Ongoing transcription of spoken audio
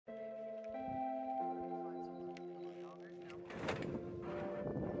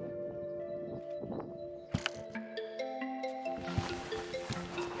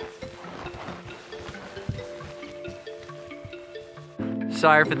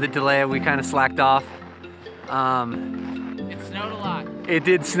sorry for the delay. We kind of slacked off. It snowed a lot. It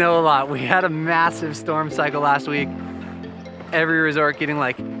did snow a lot. We had a massive storm cycle last week. Every resort getting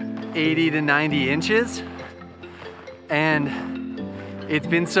like 80 to 90 inches. And it's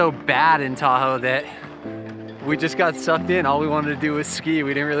been so bad in Tahoe that we just got sucked in. All we wanted to do was ski.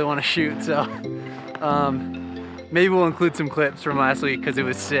 We didn't really want to shoot, so maybe we'll include some clips from last week because it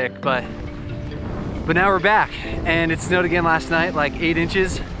was sick, but now we're back and it snowed again last night, like 8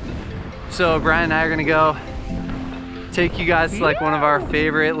 inches. So Brian and I are gonna go take you guys to like one of our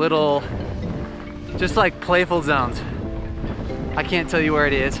favorite little, just like playful zones. I can't tell you where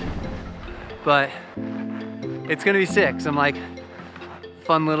it is, but it's gonna be sick. Some like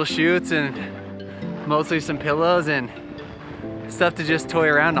fun little shoots and mostly some pillows and stuff to just toy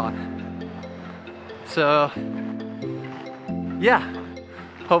around on. So yeah,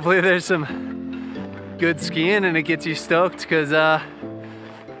 hopefully there's some good skiing and it gets you stoked because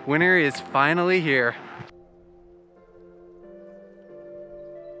winter is finally here.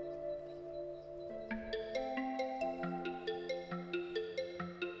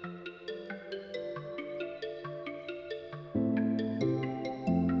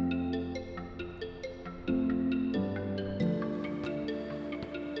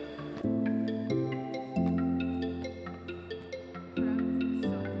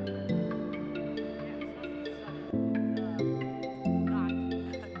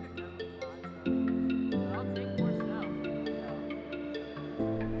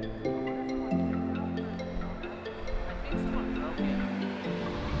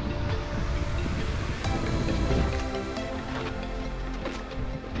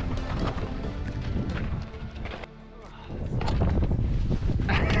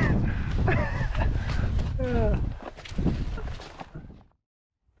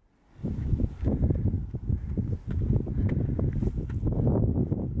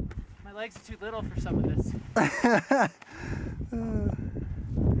 My legs are too little for some of this.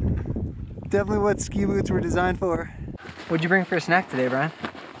 Definitely what ski boots were designed for. What'd you bring for a snack today, Brian?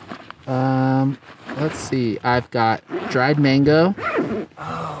 Let's see. I've got dried mango,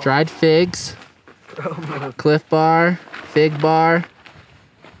 dried figs, Cliff Bar, fig bar.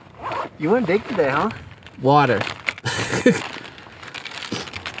 You went big today, huh? Water.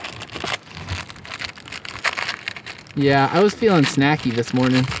 Yeah, I was feeling snacky this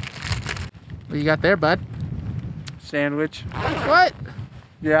morning. What you got there, bud? Sandwich. What?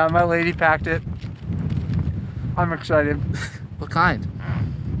 Yeah, my lady packed it. I'm excited. What kind?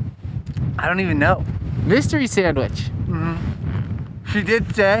 I don't even know. Mystery sandwich. She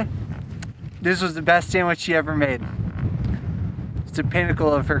did say this was the best sandwich she ever made. It's a pinnacle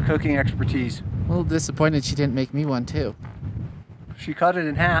of her cooking expertise. A little disappointed she didn't make me one too. She cut it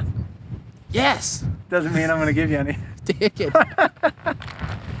in half. Yes! Doesn't mean I'm gonna give you any. Take it. I'm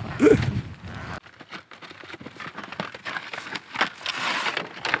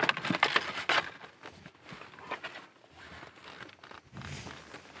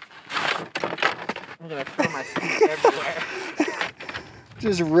gonna throw my skis everywhere.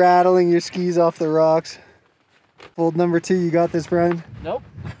 Just rattling your skis off the rocks. Fold number 2, you got this, Brian? Nope.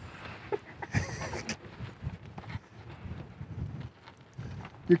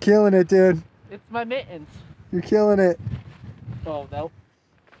 You're killing it, dude. It's my mittens. You're killing it. Oh, nope.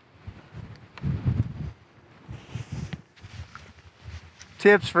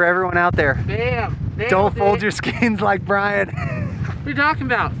 Tips for everyone out there. Bam! Don't fold your skins like Brian. What are you talking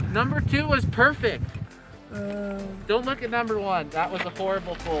about? Number 2 was perfect. Don't look at number 1. That was a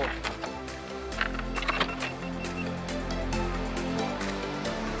horrible fold.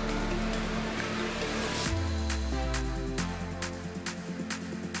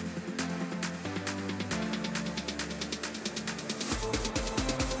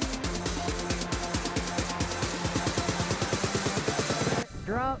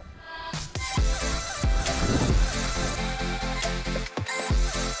 Drop.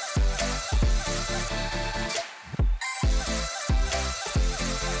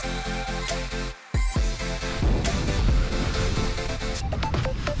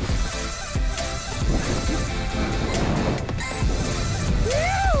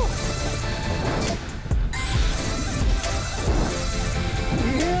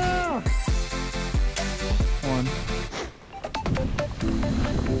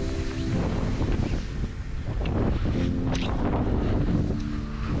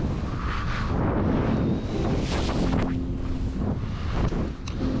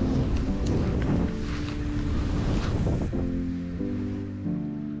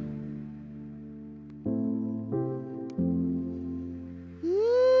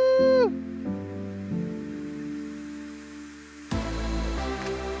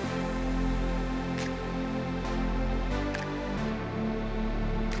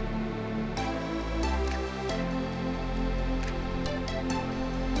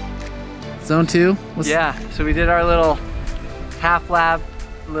 Zone 2? Yeah, so we did our little half lap,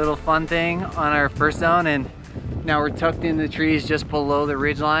 little fun thing on our first zone, and now we're tucked in the trees just below the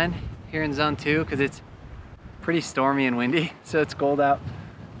ridge line here in Zone 2 because it's pretty stormy and windy, so it's cold out.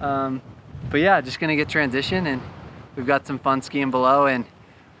 But yeah, just gonna get transition, and we've got some fun skiing below, and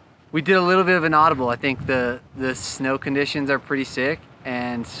we did a little bit of an audible. I think the snow conditions are pretty sick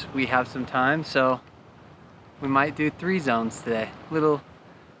and we have some time, so we might do 3 zones today. Little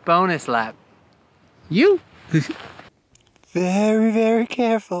bonus lap. You? Very, very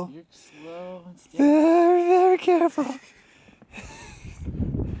careful. You're slow and steady. Very, very careful.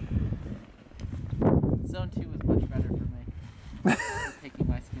 Zone 2 was much better for me. Taking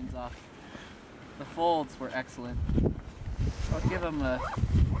my skins off. The folds were excellent. I'll give them a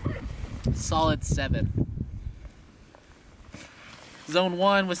solid 7. Zone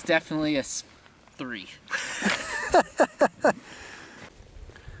 1 was definitely a 3.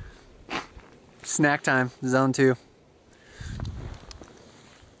 Snack time, Zone 2.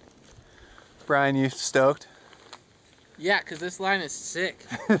 Brian, you stoked? Yeah, because this line is sick.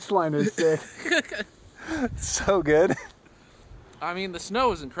 This line is sick. So good. I mean, the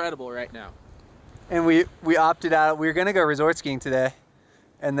snow is incredible right now. And we opted out. We were gonna go resort skiing today,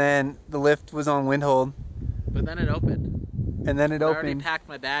 and then the lift was on wind hold. But then it opened. And then it I opened. already packed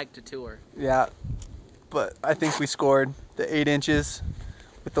my bag to tour. Yeah, but I think we scored the 8 inches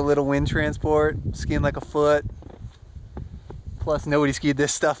with the little wind transport, skiing like a foot. Plus nobody skied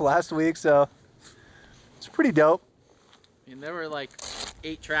this stuff last week, so it's pretty dope. I mean, there were like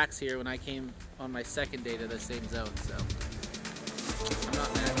 8 tracks here when I came on my second day to the same zone, so I'm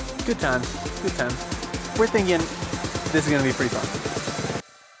not mad. Good time, good time. We're thinking this is gonna be pretty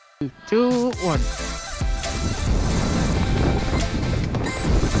fun. 2, 1.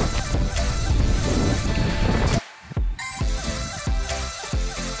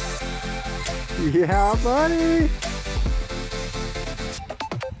 Yeah, buddy.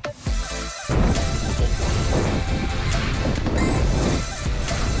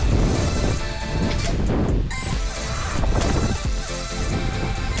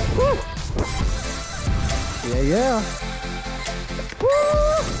 Woo. Yeah, yeah. Woo.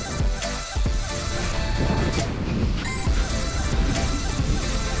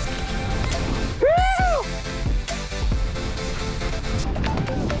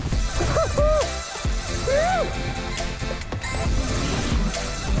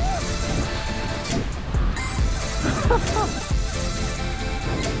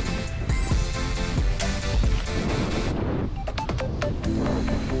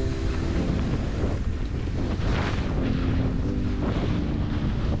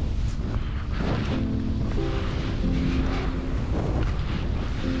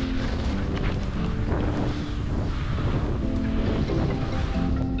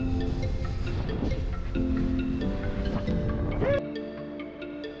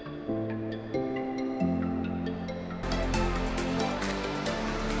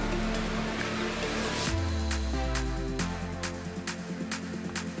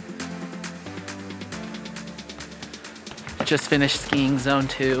 Just finished skiing Zone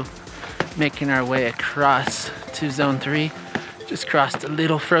 2, making our way across to Zone 3. Just crossed a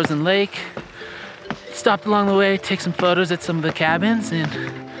little frozen lake, stopped along the way, take some photos at some of the cabins,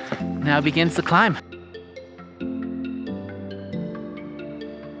 and now begins the climb.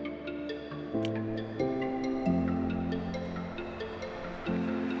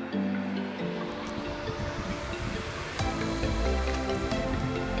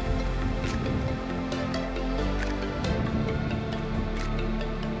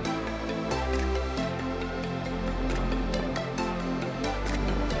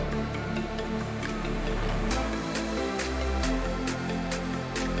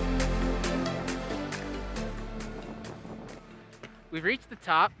 We've reached the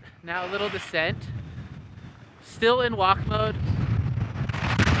top, now a little descent. Still in walk mode.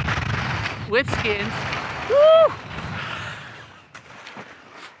 With skins. Woo!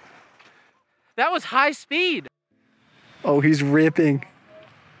 That was high speed. Oh, he's ripping.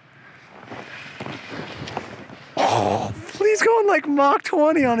 Oh, he's going like Mach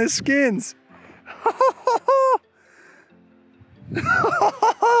 20 on his skins.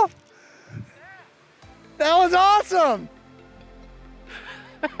 That was awesome.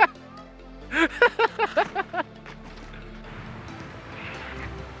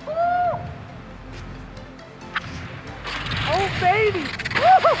 Oh baby!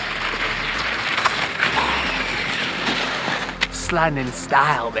 Woo! Sliding in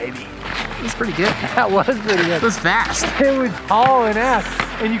style, baby. It was pretty good. That was pretty good. It was fast. It was hauling ass,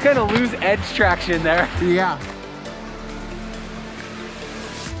 and you kind of lose edge traction there. Yeah.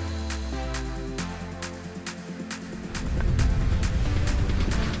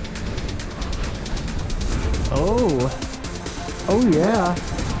 Oh. Oh yeah.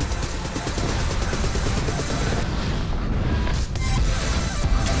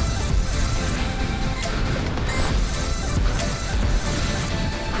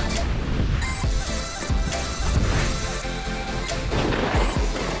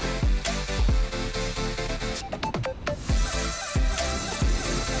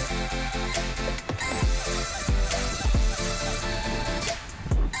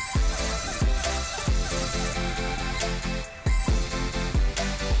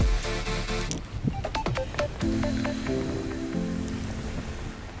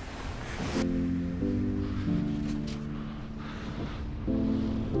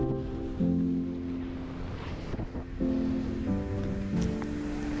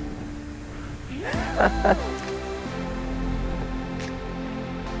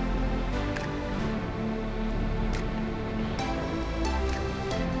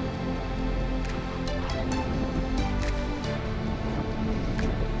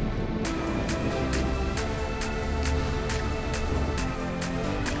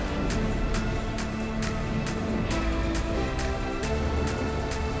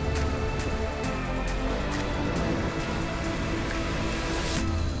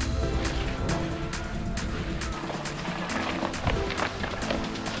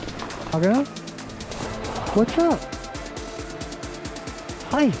 Okay. What's up?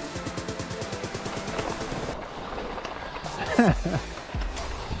 Hi.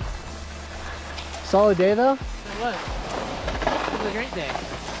 Solid day though? It was. It was a great day.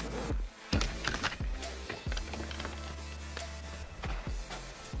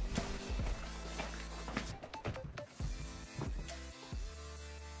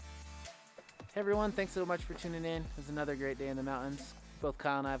 Hey everyone, thanks so much for tuning in. It was another great day in the mountains. Both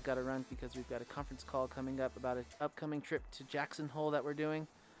Kyle and I have got to run because we've got a conference call coming up about an upcoming trip to Jackson Hole that we're doing.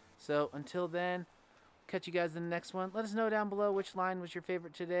 So until then, catch you guys in the next one. Let us know down below which line was your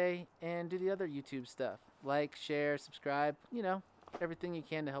favorite today and do the other YouTube stuff. Like, share, subscribe, you know, everything you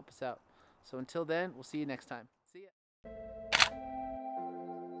can to help us out. So until then, we'll see you next time. See ya.